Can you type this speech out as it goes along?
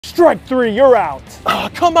Strike three, you're out. Oh,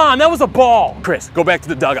 come on, that was a ball. Chris, go back to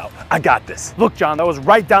the dugout. I got this. Look, John, that was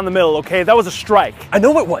right down the middle, okay? That was a strike. I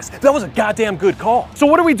know it was. That was a goddamn good call. So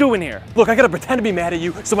what are we doing here? Look, I gotta pretend to be mad at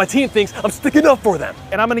you so my team thinks I'm sticking up for them.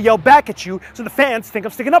 And I'm gonna yell back at you so the fans think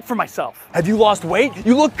I'm sticking up for myself. Have you lost weight?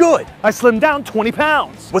 You look good. I slimmed down 20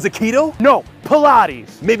 pounds. Was it keto? No,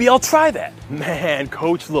 Pilates. Maybe I'll try that. Man,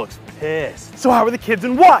 coach looks pissed. So how are the kids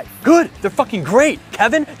and wife? Good, they're fucking great.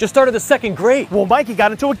 Kevin just started the second grade. Well, Mikey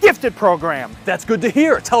got into a gifted program. That's good to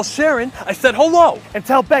hear. Tell Sharon I said hello. And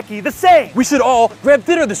tell Becky the same. We should all grab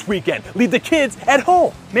dinner this weekend. Leave the kids at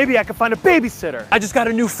home. Maybe I can find a babysitter. I just got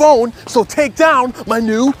a new phone, so take down my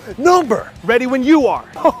new number. Ready when you are.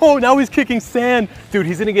 Oh, now he's kicking sand. Dude,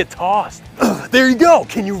 he's gonna get tossed. There you go.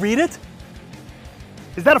 Can you read it?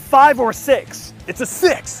 Is that a 5 or a 6? It's a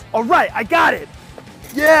 6. All right, I got it.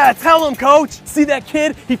 Yeah, tell him, coach. See that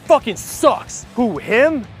kid? He fucking sucks. Who,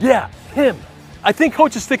 him? Yeah, him. I think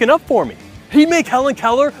coach is sticking up for me. He'd make Helen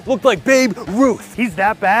Keller look like Babe Ruth. He's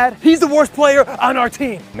that bad? He's the worst player on our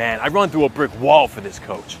team. Man, I run through a brick wall for this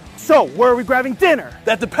coach. So, where are we grabbing dinner?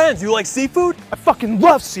 That depends. You like seafood? I fucking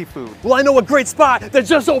love seafood. Well, I know a great spot that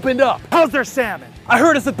just opened up. How's their salmon? I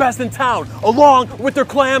heard it's the best in town, along with their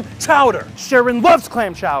clam chowder. Sharon loves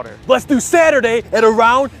clam chowder. Let's do Saturday at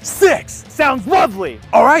around 6. Sounds lovely.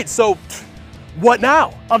 All right, so what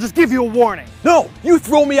now? I'll just give you a warning. No, you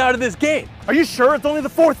throw me out of this game. Are you sure it's only the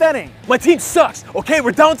 4th inning? My team sucks, okay?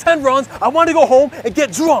 We're down 10 runs. I want to go home and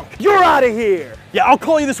get drunk. You're out of here. Yeah, I'll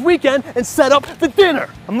call you this weekend and set up the dinner.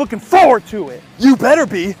 I'm looking forward to it. You better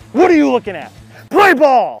be. What are you looking at? Play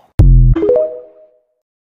ball.